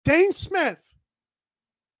Dhane Smith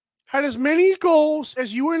had as many goals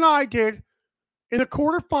as you and I did in the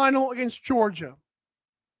quarterfinal against Georgia.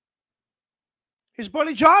 His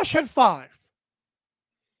buddy Josh had 5.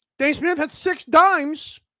 Dhane Smith had 6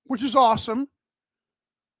 dimes, which is awesome.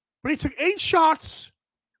 But he took 8 shots.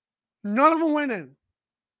 None of them went in.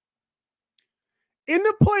 In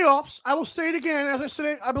the playoffs, I will say it again, as I said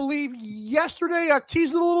it, I believe yesterday, I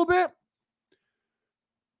teased it a little bit.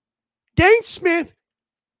 Dhane Smith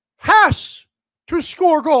has to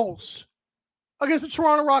score goals against the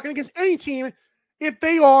Toronto Rocket, against any team, if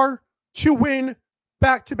they are to win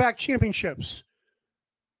back-to-back championships.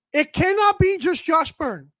 It cannot be just Josh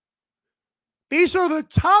Byrne. These are the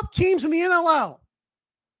top teams in the NLL.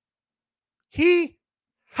 He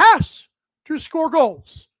has to score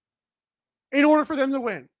goals in order for them to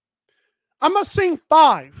win. I'm not saying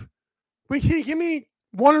 5, but can you give me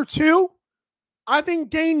 1 or 2? I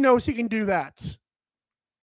think Dhane knows he can do that.